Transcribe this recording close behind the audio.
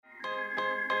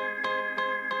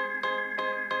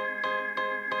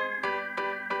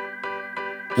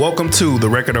Welcome to the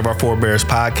Record of Our Forebearers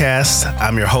podcast.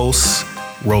 I'm your host,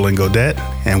 Roland Godet,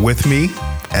 and with me,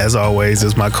 as always,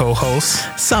 is my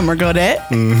co-host, Summer Godet.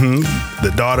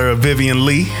 The daughter of Vivian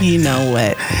Lee. You know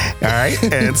what? All right.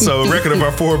 And so Record of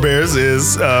Our Forebearers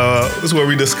is where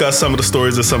we discuss some of the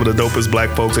stories of some of the dopest black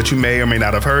folks that you may or may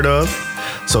not have heard of.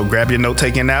 So grab your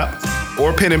note-taking app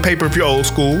or pen and paper if you're old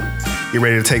school. Get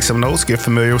ready to take some notes, get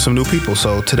familiar with some new people.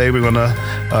 So today we're going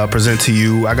to present to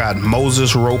you, I got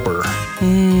Moses Roper.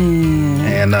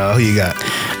 And who you got?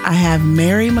 I have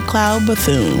Mary Mcleod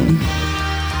Bethune.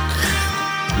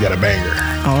 You got a banger.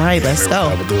 All right, let's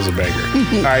go. Bethune's a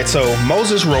banger. All right, so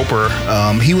Moses Roper,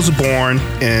 he was born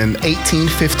in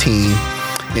 1815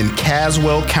 in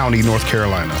Caswell County, North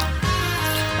Carolina.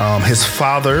 His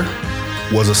father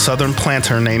was a Southern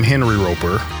planter named Henry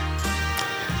Roper,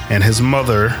 and his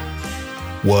mother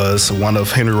was one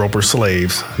of Henry Roper's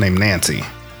slaves named Nancy.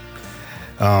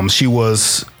 She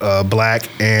was black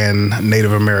and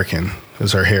Native American,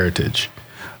 is her heritage.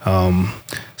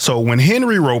 So when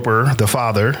Henry Roper, the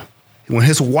father, when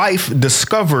his wife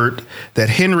discovered that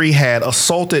Henry had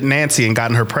assaulted Nancy and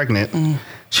gotten her pregnant,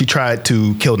 she tried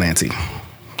to kill Nancy.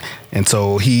 And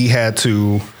so he had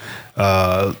to,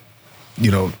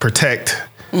 protect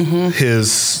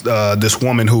his this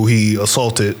woman who he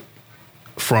assaulted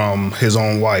from his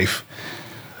own wife.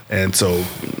 And so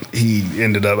he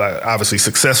ended up obviously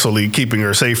successfully keeping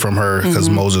her safe from her because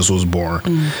Moses was born.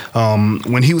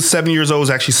 When he was 7 years old, he was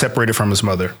actually separated from his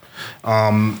mother.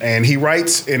 And he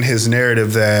writes in his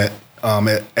narrative that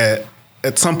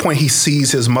at some point he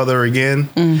sees his mother again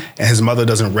and his mother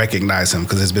doesn't recognize him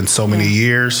because it's been so many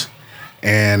years.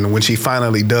 And when she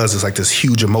finally does, it's like this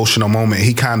huge emotional moment.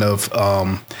 He kind of,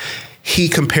 he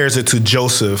compares it to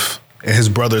Joseph and his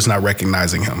brother's not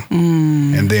recognizing him.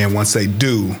 And then once they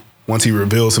do, once he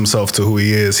reveals himself to who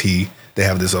he is, they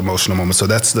have this emotional moment. So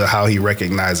that's how he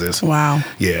recognizes. Wow.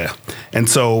 Yeah. And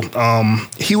so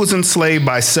he was enslaved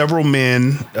by several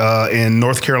men in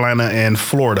North Carolina and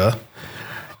Florida.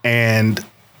 And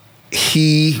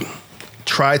he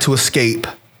tried to escape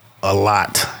a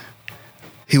lot.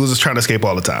 He was just trying to escape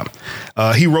all the time.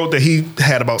 He wrote that he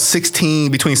had about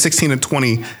between 16 and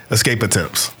 20 escape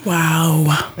attempts.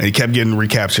 Wow. And he kept getting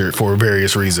recaptured for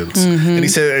various reasons. And he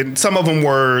said, and some of them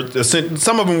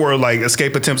were like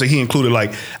escape attempts that he included,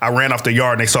 like, I ran off the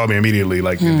yard and they saw me immediately,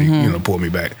 like, and they, pulled me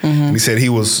back. And he said he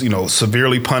was,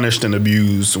 severely punished and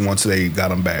abused once they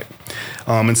got him back.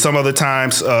 And some other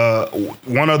times,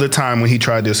 one other time when he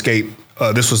tried to escape,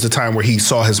 this was the time where he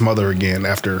saw his mother again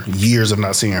after years of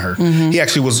not seeing her. He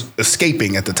actually was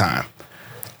escaping at the time.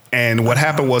 And what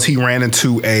happened was he ran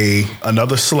into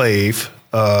another slave,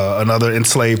 another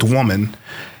enslaved woman,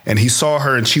 and he saw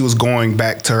her and she was going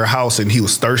back to her house and he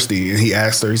was thirsty. And he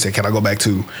asked her, he said, "Can I go back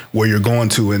to where you're going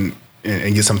to and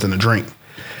get something to drink?"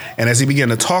 And as he began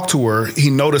to talk to her, he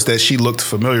noticed that she looked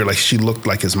familiar, like she looked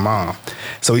like his mom.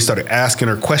 So he started asking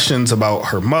her questions about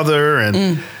her mother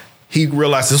and he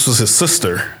realized this was his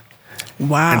sister.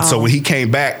 Wow. And so when he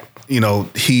came back,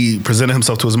 he presented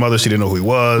himself to his mother. She didn't know who he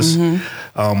was.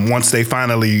 Once they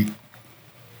finally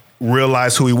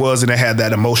realized who he was and they had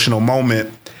that emotional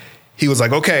moment, he was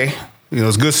like, okay,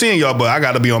 it's good seeing y'all, but I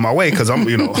got to be on my way because I'm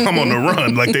on the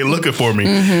run. Like, they're looking for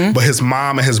me. But his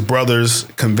mom and his brothers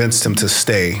convinced him to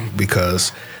stay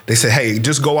because they said, hey,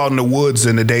 just go out in the woods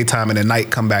in the daytime and at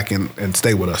night come back and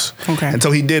stay with us. Okay. And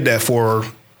so he did that for,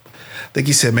 I think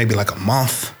he said maybe like a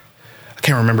month. I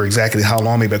can't remember exactly how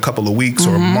long, maybe a couple of weeks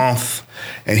or a month.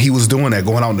 And he was doing that,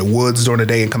 going out in the woods during the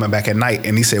day and coming back at night.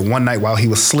 And he said one night while he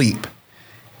was asleep,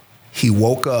 he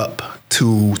woke up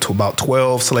to about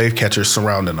 12 slave catchers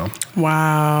surrounding him.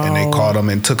 Wow. And they caught him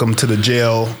and took him to the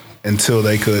jail until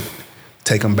they could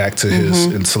take him back to his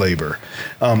enslaver.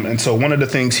 And so one of the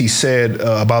things he said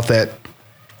about that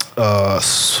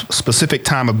specific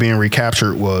time of being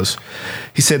recaptured was,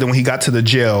 he said that when he got to the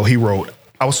jail, he wrote,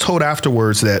 "I was told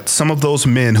afterwards that some of those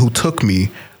men who took me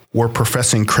were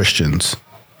professing Christians.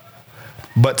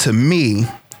 But to me,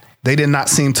 they did not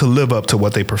seem to live up to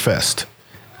what they professed.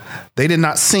 They did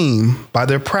not seem, by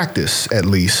their practice at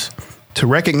least, to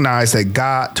recognize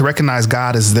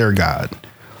God as their God,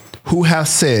 who hath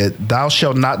said, 'Thou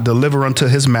shalt not deliver unto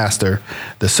his master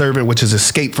the servant which is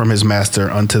escaped from his master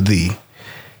unto thee.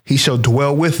 He shall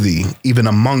dwell with thee, even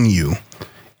among you,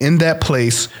 in that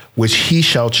place which he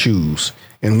shall choose,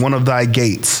 in one of thy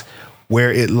gates,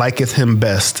 where it liketh him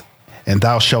best, and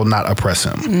thou shalt not oppress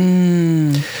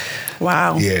him.'"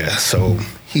 Wow. Yeah. So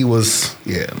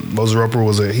Moses Roper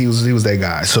was that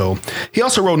guy. So he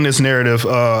also wrote in this narrative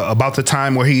about the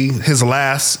time where his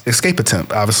last escape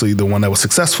attempt, obviously the one that was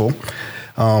successful.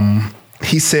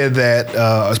 He said that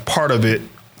as part of it,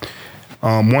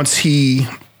 Once he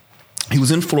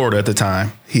was in Florida at the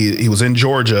time. He was in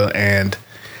Georgia, and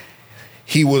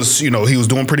he was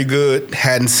doing pretty good.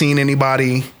 Hadn't seen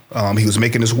anybody. He was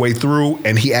making his way through,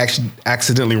 and he actually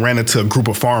accidentally ran into a group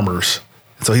of farmers.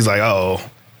 So he's like, "Oh,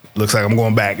 looks like I'm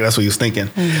going back." That's what he was thinking.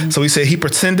 So he said he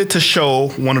pretended to show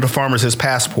one of the farmers his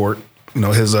passport,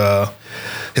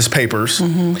 his papers.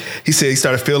 He said he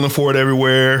started feeling for it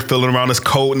everywhere, feeling around his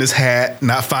coat and his hat,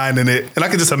 not finding it. And I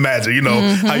could just imagine,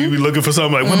 how you be looking for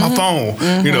something like, where's my phone?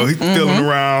 He's feeling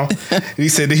around. And he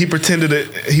said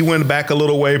that he went back a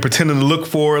little way, pretending to look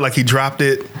for it, like he dropped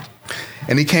it.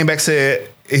 And he came back,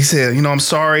 he said, I'm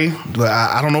sorry, but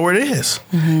I don't know where it is.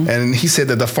 And he said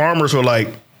that the farmers were like,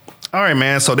 all right,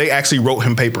 man. So they actually wrote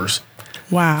him papers.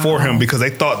 Wow. For him, because they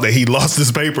thought that he lost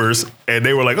his papers, and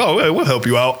they were like, "Oh, hey, we'll help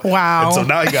you out." Wow. And so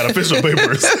now he got official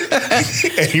papers,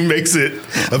 and he makes it.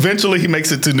 Eventually, he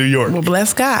makes it to New York. Well,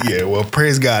 bless God. Yeah. Well,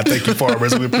 praise God. Thank you,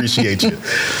 farmers. We appreciate you.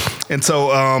 And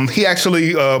so he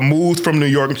actually moved from New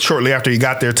York shortly after he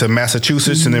got there to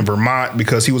Massachusetts and then Vermont,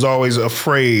 because he was always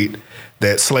afraid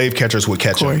that slave catchers would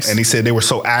catch him. And he said they were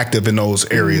so active in those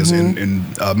areas in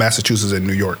Massachusetts and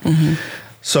New York.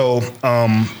 So,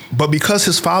 but because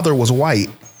his father was white,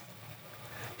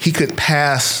 he could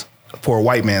pass for a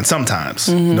white man sometimes.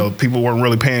 People weren't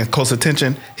really paying close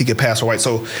attention. He could pass for white.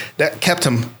 So that kept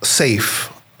him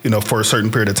safe, for a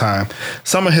certain period of time.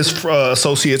 Some of his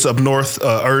associates up north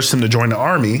urged him to join the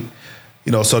army,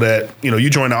 so that, you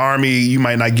join the army, you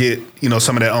might not get,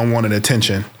 some of that unwanted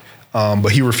attention.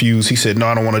 But he refused. He said, no,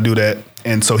 I don't want to do that.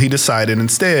 And so he decided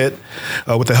instead,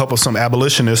 with the help of some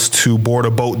abolitionists, to board a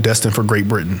boat destined for Great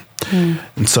Britain.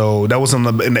 And so that was in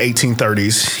the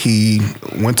 1830s. He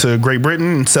went to Great Britain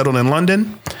and settled in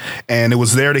London. And it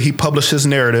was there that he published his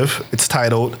narrative. It's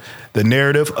titled The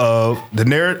Narrative of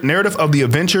the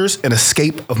Adventures and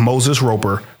Escape of Moses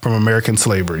Roper from American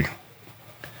Slavery.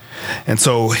 And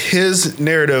so his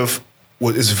narrative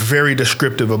is very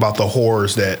descriptive about the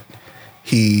horrors that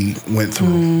he went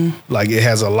through. Like, it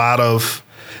has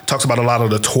talks about a lot of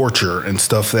the torture and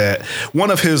stuff. That one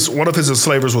of his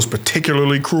enslavers was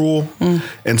particularly cruel.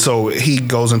 And so he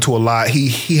goes into a lot.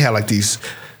 He had like these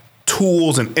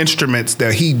tools and instruments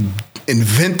that he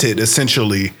invented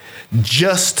essentially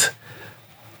just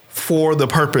for the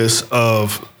purpose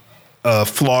of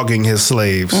flogging his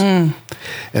slaves.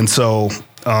 And so,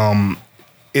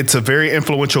 it's a very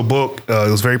influential book. It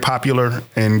was very popular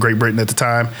in Great Britain at the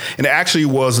time. And it actually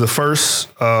was the first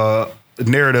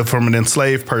narrative from an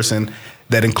enslaved person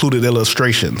that included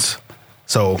illustrations.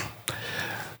 So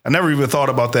I never even thought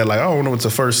about that. Like, I don't know what's the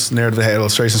first narrative that had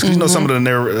illustrations. Because some of the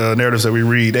narratives that we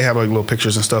read, they have like little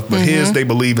pictures and stuff. But his, they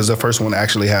believe, is the first one to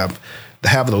actually have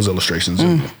those illustrations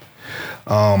in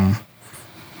them.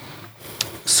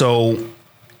 So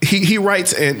he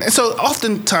writes, and so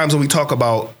oftentimes when we talk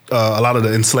about a lot of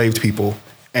the enslaved people,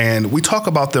 and we talk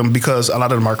about them because a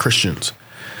lot of them are Christians,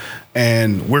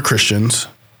 and we're Christians,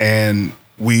 and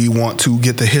we want to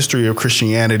get the history of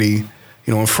Christianity,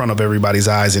 in front of everybody's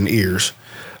eyes and ears.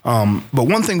 But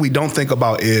one thing we don't think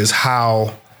about is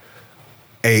how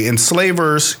a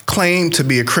enslaver's claim to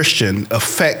be a Christian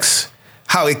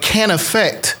how it can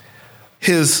affect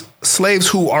his slaves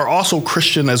who are also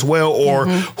Christian as well, or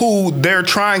who they're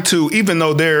trying to, even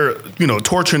though they're,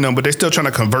 torturing them, but they're still trying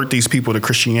to convert these people to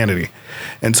Christianity.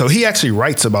 And so he actually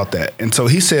writes about that. And so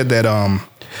he said that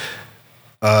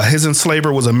his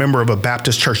enslaver was a member of a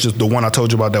Baptist church, the one I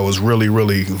told you about that was really,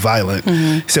 really violent.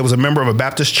 He said was a member of a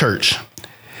Baptist church.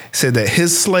 He said that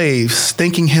his slaves,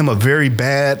 thinking him a very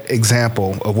bad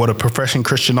example of what a professing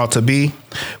Christian ought to be,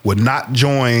 would not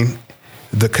join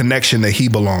the connection that he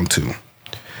belonged to,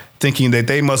 thinking that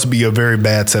they must be a very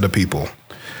bad set of people.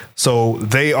 So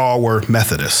they all were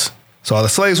Methodists. So the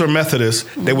slaves were Methodists.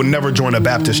 They would never join a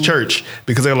Baptist church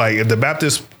because they're like, if the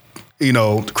Baptist,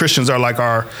 Christians are like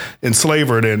our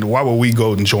enslaver, then why would we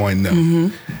go and join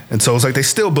them? And so it's like they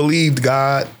still believed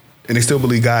God, and they still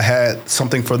believed God had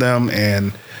something for them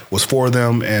and was for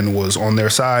them and was on their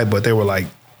side, but they were like,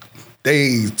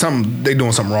 they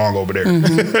doing something wrong over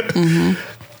there.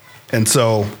 And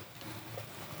so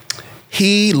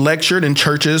he lectured in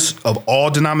churches of all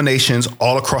denominations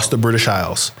all across the British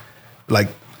Isles, like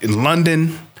in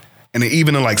London, and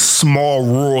even in like small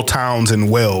rural towns in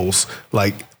Wales,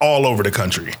 like all over the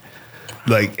country.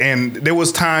 And there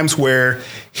was times where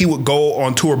he would go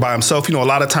on tour by himself. A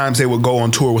lot of times they would go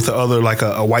on tour with the other, like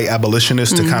a white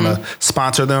abolitionist to kind of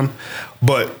sponsor them.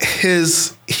 But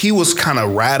he was kind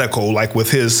of radical, like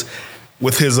with his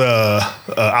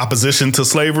opposition to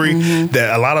slavery,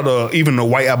 that a lot of even the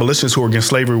white abolitionists who were against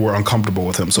slavery were uncomfortable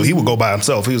with him. So he would go by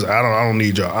himself. He was like, I don't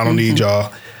need y'all. I don't need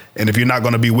y'all. And if you're not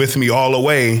going to be with me all the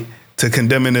way to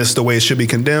condemning this the way it should be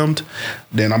condemned,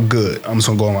 then I'm good. I'm just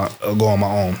gonna go on my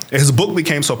own. And his book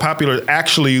became so popular, it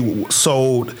actually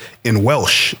sold in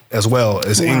Welsh as well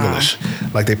as English.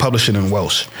 Like they published it in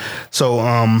Welsh. So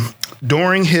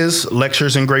during his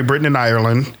lectures in Great Britain and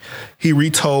Ireland, he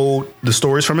retold the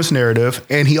stories from his narrative,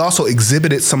 and he also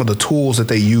exhibited some of the tools that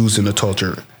they used in the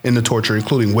torture,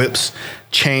 including whips,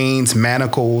 chains,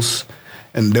 manacles,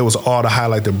 and there was all to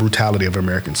highlight the brutality of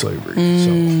American slavery.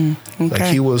 Like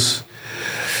he was.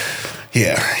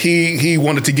 Yeah, he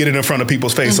wanted to get it in front of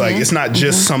people's face. Like, it's not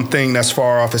just something that's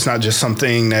far off. It's not just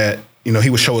something that, he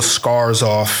would show his scars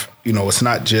off. It's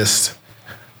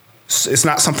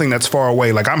not something that's far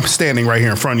away. Like, I'm standing right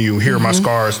here in front of you. Here are my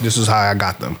scars. This is how I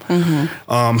got them.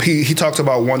 He talks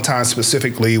about one time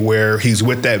specifically where he's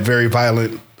with that very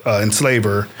violent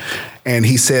enslaver. And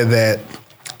he said that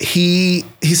he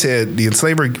said the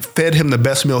enslaver fed him the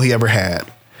best meal he ever had.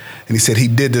 And he said he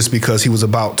did this because he was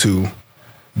about to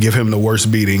give him the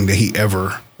worst beating that he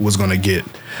ever was going to get.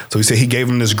 So he said he gave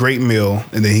him this great meal,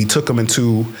 and then he took him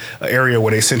into an area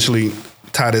where they essentially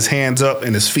tied his hands up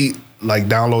and his feet like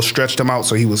down low, stretched him out.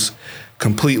 So he was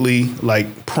completely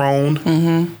like prone,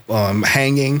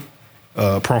 hanging,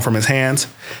 prone from his hands.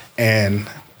 And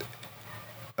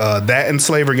that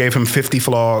enslaver gave him 50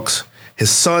 flogs. His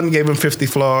son gave him 50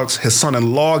 flogs. His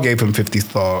son-in-law gave him 50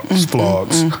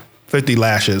 flogs, 50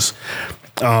 lashes.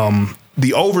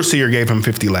 The overseer gave him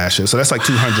 50 lashes, so that's like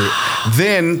 200.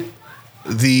 Then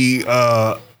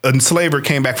the enslaver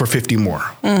came back for 50 more,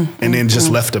 and then just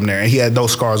left him there. And he had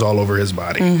those scars all over his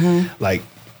body,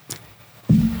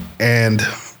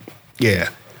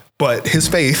 But his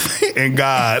faith in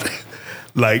God,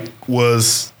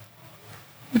 was.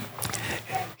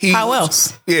 How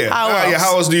else? Yeah.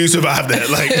 How else do you survive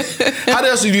that? How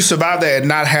else do you survive that and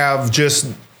not have just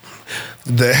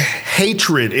the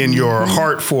hatred in your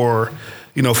heart for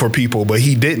people? But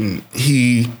he didn't.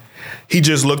 He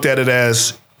just looked at it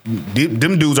as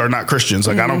them dudes are not Christians.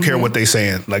 I don't care what they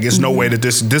saying. It's no way that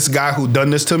this guy who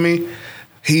done this to me,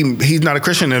 he's not a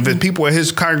Christian. And if people at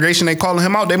his congregation they calling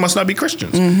him out, they must not be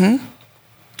Christians.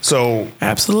 So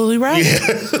absolutely right. Yeah.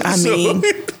 I mean,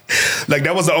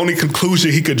 that was the only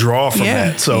conclusion he could draw from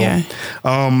that. So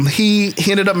he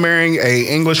ended up marrying a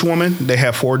English woman. They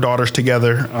have 4 daughters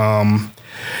together.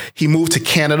 He moved to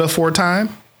Canada for a time.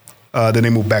 Then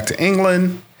they moved back to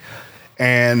England.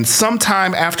 And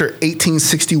sometime after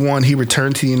 1861, he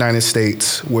returned to the United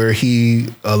States, where he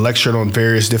lectured on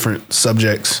various different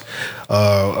subjects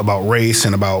about race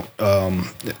and about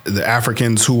the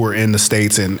Africans who were in the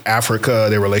States and Africa,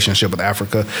 their relationship with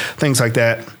Africa, things like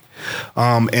that.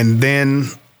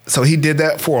 So he did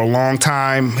that for a long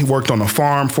time. He worked on a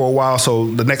farm for a while. So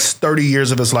the next 30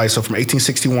 years of his life, so from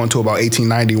 1861 to about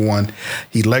 1891,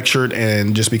 he lectured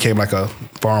and just became like a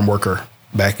farm worker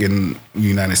back in the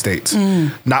United States.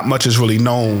 Not much is really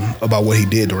known about what he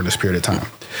did during this period of time.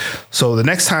 So the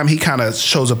next time he kind of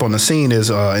shows up on the scene is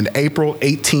in April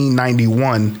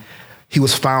 1891. He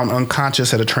was found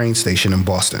unconscious at a train station in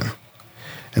Boston.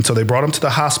 And so they brought him to the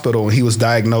hospital, and he was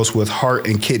diagnosed with heart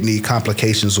and kidney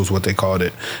complications was what they called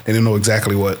it. They didn't know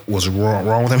exactly what was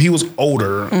wrong with him. He was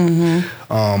older,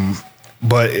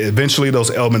 but eventually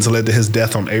those ailments led to his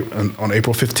death on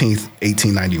April 15th,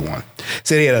 1891.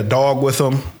 Said he had a dog with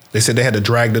him. They said they had to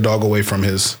drag the dog away from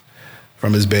his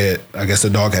bed. I guess the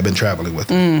dog had been traveling with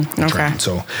him. Okay.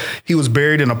 So he was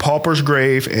buried in a pauper's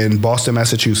grave in Boston,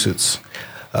 Massachusetts.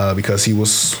 Because he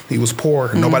was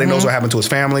poor. Nobody knows what happened to his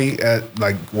family.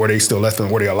 Were they still left?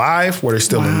 Were they alive? Were they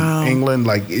still in England?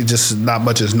 It just not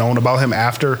much is known about him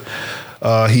after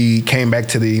he came back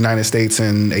to the United States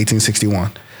in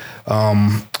 1861.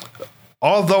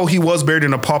 Although he was buried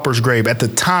in a pauper's grave at the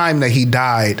time that he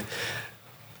died,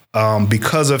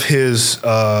 because of his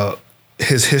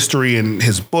history and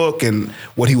his book and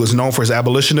what he was known for, his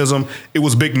abolitionism, it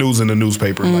was big news in the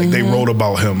newspaper. They wrote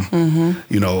about him,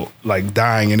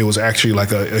 dying, and it was actually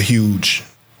a huge,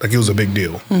 it was a big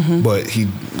deal. But he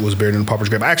was buried in a pauper's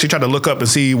grave. I actually tried to look up and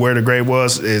see where the grave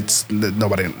was. At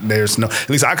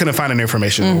least I couldn't find any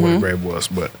information on where the grave was.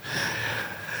 But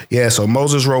yeah, so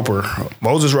Moses Roper,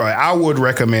 I would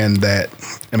recommend that.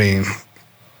 I mean,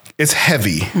 it's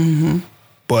heavy.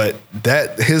 But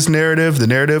his narrative, the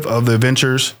narrative of the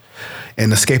adventures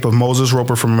and escape of Moses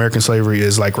Roper from American slavery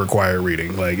is required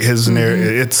reading. His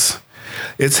narrative,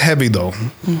 it's heavy though,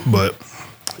 but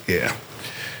yeah.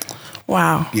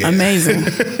 Wow. Yeah. Amazing.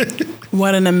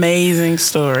 What an amazing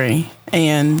story.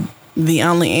 And the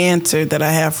only answer that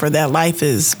I have for that life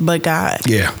is, but God.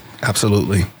 Yeah,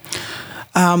 absolutely.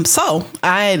 So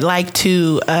I'd like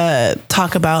to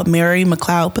talk about Mary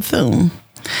Mcleod Bethune.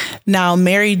 Now,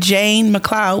 Mary Jane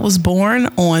Mcleod was born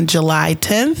on July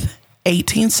 10th,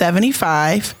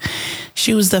 1875.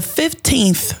 She was the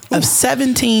 15th of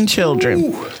 17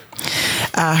 children.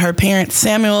 Her parents,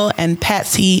 Samuel and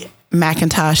Patsy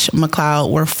McIntosh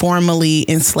Mcleod, were formerly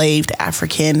enslaved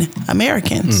African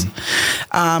Americans.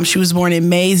 She was born in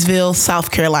Maysville, South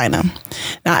Carolina.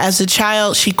 Now, as a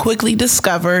child, she quickly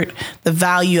discovered the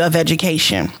value of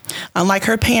education. Unlike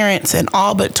her parents and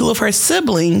all but two of her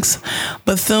siblings,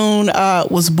 Bethune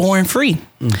was born free.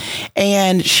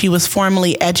 And she was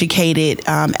formally educated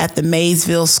at the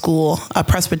Maysville School, a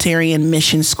Presbyterian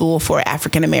mission school for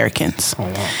African Americans. Oh,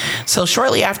 wow. So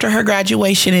shortly after her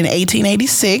graduation in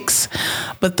 1886,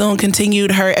 Bethune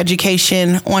continued her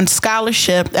education on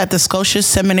scholarship at the Scotia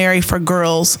Seminary for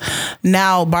Girls,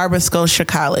 now Barbara Scotia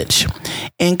College,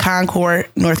 in Concord,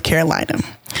 North Carolina.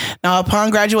 Now, upon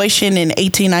graduation in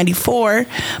 1894,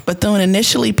 Bethune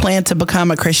initially planned to become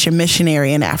a Christian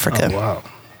missionary in Africa. Oh, wow.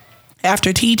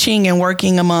 After teaching and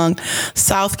working among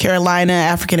South Carolina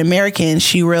African Americans,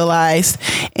 she realized,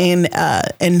 and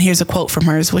here's a quote from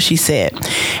her, is what she said: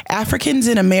 "Africans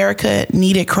in America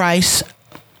needed Christ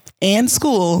and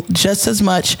school just as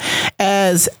much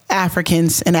as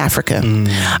Africans in Africa.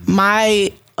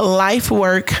 My life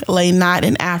work lay not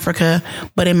in Africa,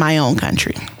 but in my own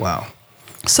country." Wow.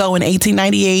 So in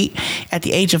 1898, at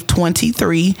the age of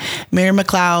 23, Mary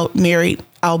Mcleod married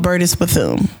Albertus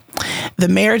Bethune. The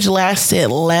marriage lasted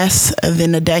less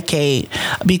than a decade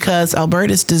because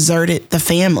Albertus deserted the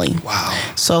family. Wow.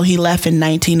 So he left in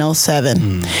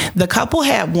 1907. The couple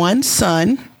had one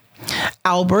son,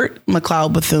 Albert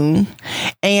Mcleod Bethune,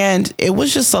 and it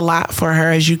was just a lot for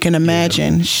her, as you can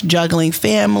imagine, juggling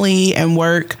family and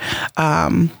work.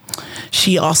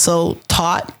 She also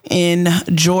taught in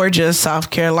Georgia, South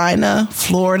Carolina,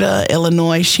 Florida,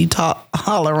 Illinois. She taught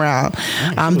all around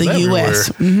the U.S.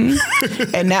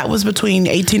 And that was between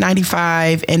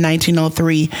 1895 and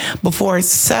 1903 before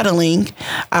settling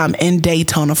in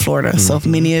Daytona, Florida. So if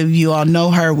many of you all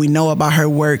know her, we know about her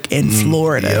work in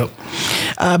Florida.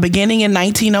 Beginning in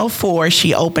 1904,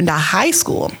 she opened a high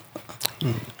school,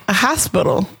 a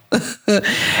hospital,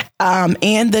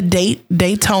 and the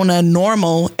Daytona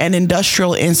Normal and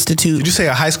Industrial Institute. Did you say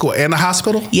a high school and a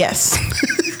hospital? Yes.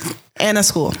 And a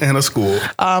school. And a school.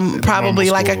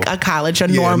 Probably like a college, a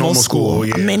normal school.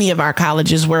 Yeah. Many of our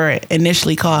colleges were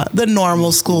initially called the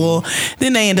normal school.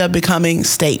 Then they end up becoming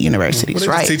state universities,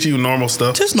 right? Just teach you normal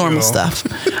stuff. Just normal stuff.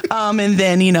 And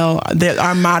then,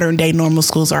 our modern day normal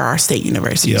schools are our state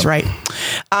universities, right?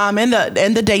 And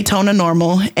the Daytona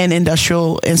Normal and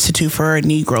Industrial Institute for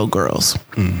Negro Girls.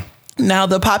 Now,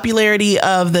 the popularity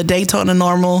of the Daytona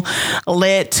Normal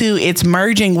led to its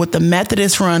merging with the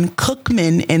Methodist-run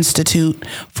Cookman Institute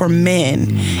for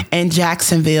Men in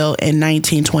Jacksonville in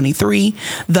 1923,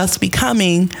 thus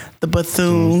becoming the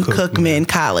Bethune-Cookman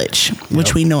College,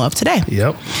 which we know of today.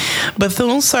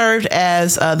 Bethune served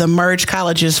as the merged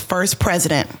college's first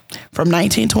president from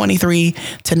 1923 to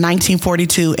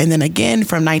 1942, and then again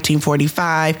from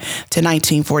 1945 to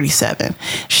 1947.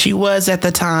 She was, at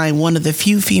the time, one of the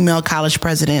few female college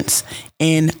presidents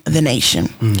in the nation.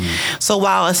 So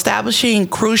while establishing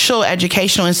crucial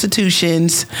educational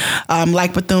institutions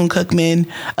like Bethune-Cookman,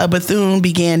 Bethune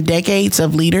began decades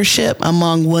of leadership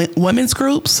among women's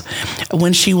groups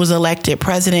when she was elected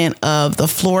president of the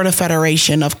Florida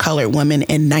Federation of Colored Women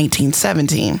in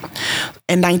 1917.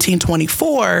 In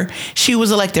 1924, she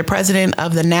was elected president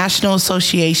of the National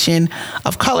Association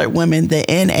of Colored Women, the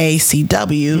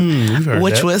NACW,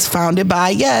 which was founded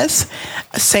by,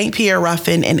 St. Pierre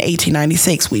Ruffin in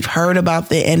 1896. We've heard about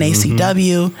the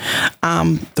NACW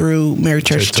through Mary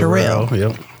Church Terrell.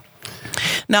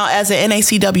 Now, as an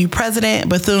NACW president,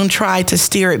 Bethune tried to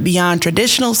steer it beyond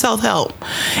traditional self-help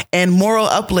and moral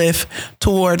uplift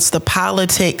towards the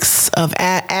politics of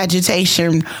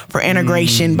agitation for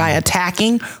integration by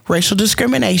attacking racial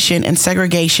discrimination and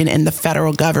segregation in the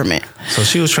federal government. So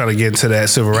she was trying to get into that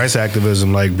civil rights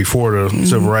activism, like before the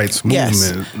civil rights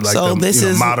movement, like so this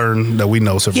is modern that we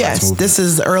know civil rights movement. This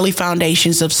is the early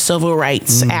foundations of civil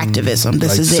rights activism.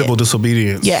 This is civil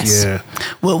disobedience.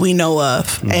 What we know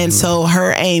of. And so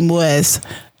her aim was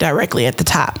directly at the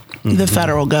top, the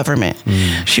federal government.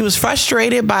 She was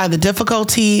frustrated by the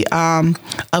difficulty of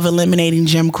eliminating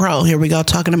Jim Crow. Here we go,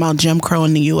 talking about Jim Crow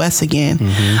in the U.S. again,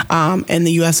 and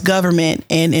the U.S. government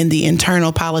and in the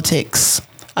internal politics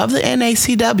of the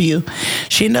NACW.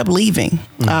 She ended up leaving.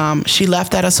 She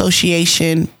left that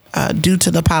association due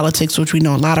to the politics, which we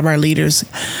know a lot of our leaders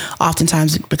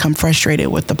oftentimes become frustrated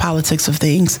with the politics of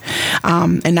things,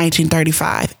 in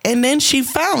 1935. And then she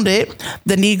founded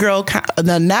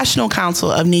the National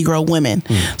Council of Negro Women.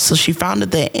 So she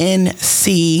founded the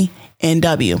NCNW.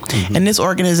 And this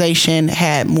organization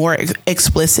had more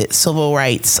explicit civil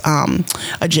rights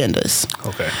agendas.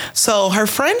 Okay. So her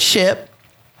friendship,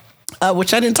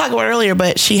 which I didn't talk about earlier,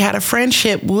 but she had a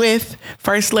friendship with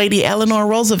First Lady Eleanor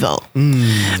Roosevelt.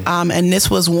 And this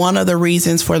was one of the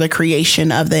reasons for the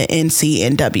creation of the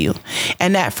NCNW.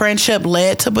 And that friendship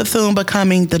led to Bethune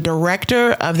becoming the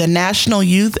director of the National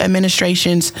Youth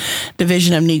Administration's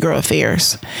Division of Negro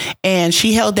Affairs. And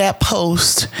she held that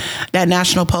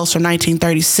national post from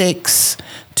 1936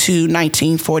 to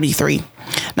 1943.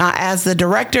 Now, as the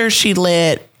director, she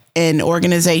led an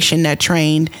organization that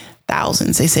trained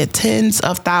thousands. They said tens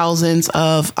of thousands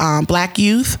of Black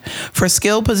youth for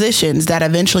skilled positions that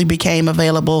eventually became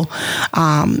available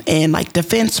in like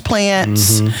defense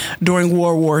plants during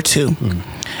World War II.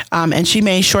 And she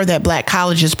made sure that Black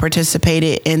colleges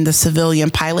participated in the civilian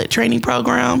pilot training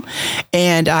program.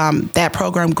 And that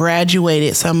program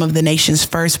graduated some of the nation's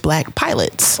first Black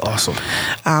pilots. Awesome.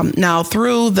 Now,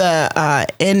 through the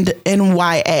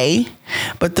NYA,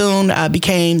 Bethune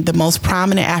became the most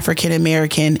prominent African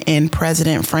American in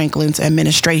President Franklin's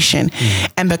administration.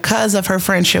 And because of her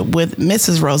friendship with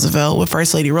Mrs. Roosevelt, with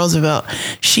First Lady Roosevelt,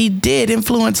 she did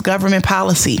influence government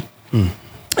policy.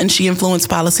 And she influenced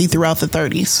policy throughout the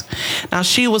 30s. Now,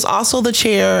 she was also the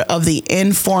chair of the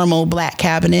informal Black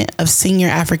cabinet of senior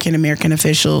African American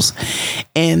officials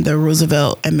in the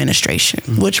Roosevelt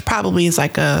administration, which probably is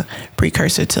like a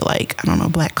precursor to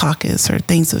Black Caucus or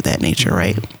things of that nature,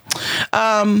 right?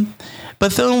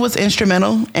 Bethune was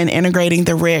instrumental in integrating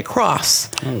the Red Cross.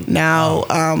 Now,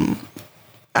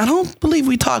 I don't believe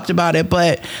we talked about it,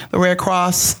 but the Red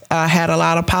Cross had a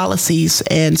lot of policies,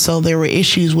 and so there were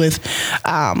issues with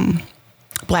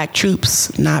Black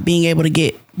troops not being able to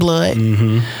get blood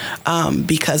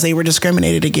because they were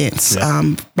discriminated against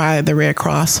by the Red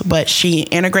Cross. But she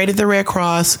integrated the Red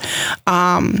Cross,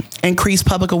 increased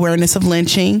public awareness of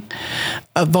lynching,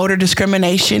 of voter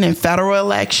discrimination in federal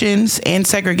elections, and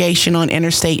segregation on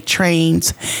interstate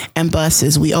trains and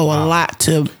buses. We owe a lot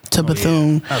to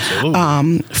Bethune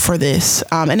for this.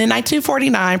 And in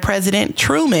 1949, President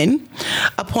Truman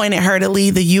appointed her to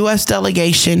lead the U.S.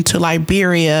 delegation to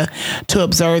Liberia to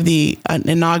observe the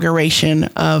inauguration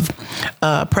of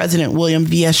President William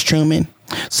V.S. Truman.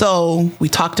 So we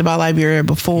talked about Liberia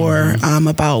before,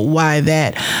 about why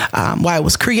it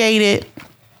was created.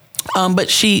 But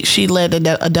she led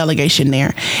a delegation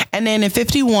there. And then in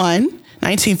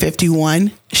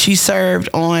 1951, she served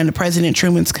on President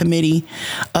Truman's Committee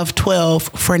of 12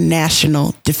 for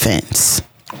National Defense.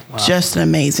 Wow. Just an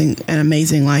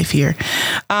amazing life here.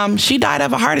 She died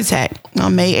of a heart attack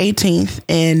on May 18th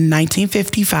in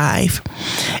 1955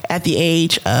 at the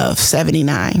age of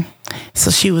 79. So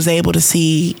she was able to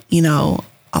see, a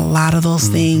lot of those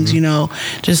things,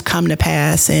 just come to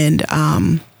pass. And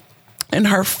in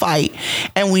her fight.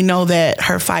 And we know that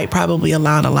her fight probably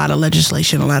allowed a lot of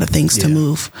legislation, a lot of things to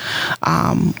move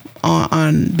on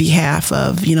behalf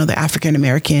of, the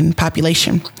African-American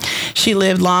population. She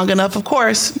lived long enough, of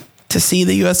course, to see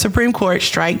the U.S. Supreme Court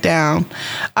strike down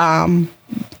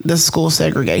the school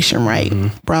segregation, right?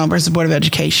 Brown versus Board of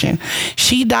Education.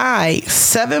 She died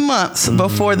 7 months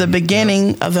before the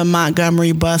beginning of the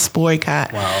Montgomery bus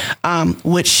boycott,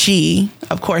 which she,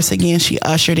 of course, again, she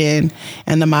ushered in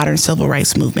the modern civil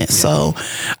rights movement. So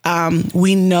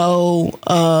we know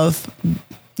of,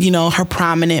 her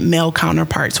prominent male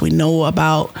counterparts. We know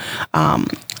about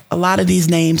a lot of these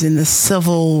names in the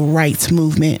civil rights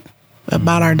movement.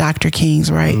 About our Dr.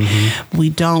 Kings, right? We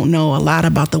don't know a lot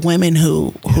about the women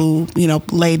who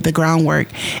laid the groundwork,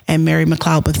 and Mary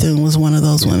Mcleod Bethune was one of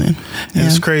those women. And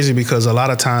it's crazy because a lot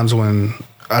of times when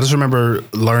I just remember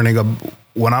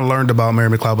when I learned about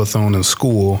Mary Mcleod Bethune in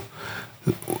school,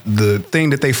 the thing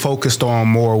that they focused on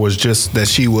more was just that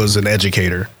she was an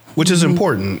educator, which is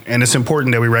important. And it's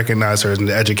important that we recognize her as an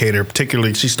educator.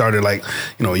 Particularly, she started a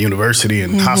university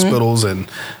and hospitals and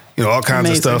all kinds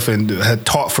of stuff, and had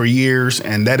taught for years,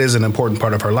 and that is an important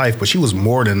part of her life. But she was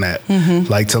more than that.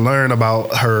 To learn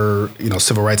about her,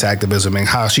 civil rights activism and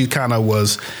how she kind of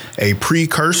was a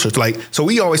precursor. So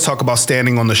we always talk about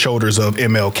standing on the shoulders of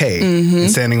MLK and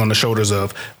standing on the shoulders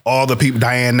of all the people,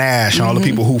 Diane Nash, and all the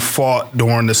people who fought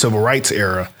during the civil rights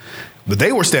era. But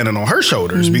they were standing on her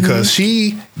shoulders because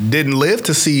she didn't live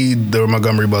to see the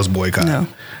Montgomery bus boycott. No.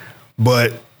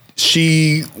 But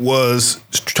she was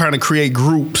trying to create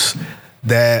groups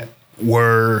that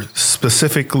were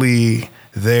specifically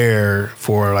there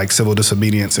for like civil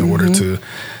disobedience in order to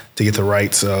get the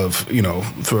rights of,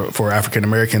 for African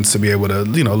Americans to be able to,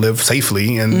 live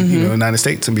safely in the United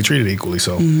States and be treated equally.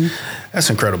 So that's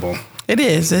incredible. It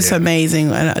is. It's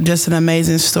amazing. Just an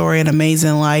amazing story, an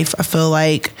amazing life. I feel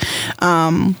like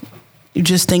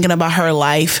just thinking about her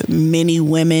life, many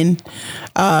women,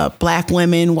 Black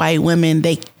women, white women,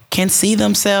 they can see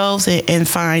themselves and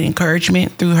find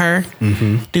encouragement through her,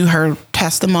 through her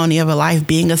testimony of a life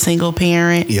being a single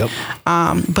parent. Yep.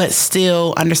 But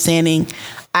still understanding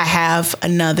I have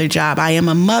another job. I am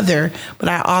a mother, but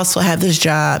I also have this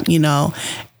job,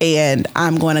 and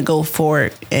I'm going to go for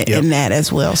it in that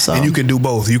as well. So, and you can do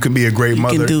both. You can be a great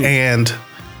mother and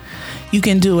you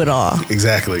can do it all.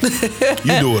 Exactly.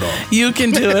 You do it all. You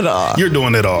can do it all. You're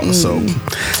doing it all. So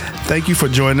thank you for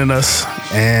joining us.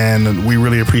 And we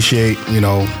really appreciate,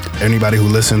 anybody who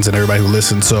listens and everybody who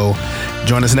listens. So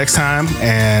join us next time.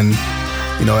 And,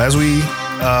 as we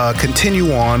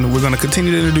continue on, we're going to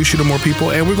continue to introduce you to more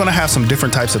people. And we're going to have some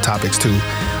different types of topics too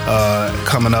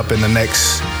coming up in the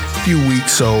next few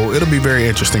weeks. So it'll be very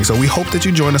interesting. So we hope that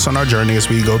you join us on our journey as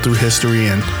we go through history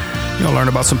and learn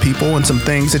about some people and some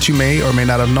things that you may or may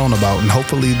not have known about. And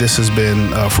hopefully this has been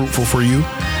fruitful for you.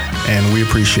 And we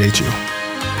appreciate you.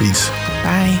 Peace.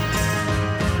 Bye.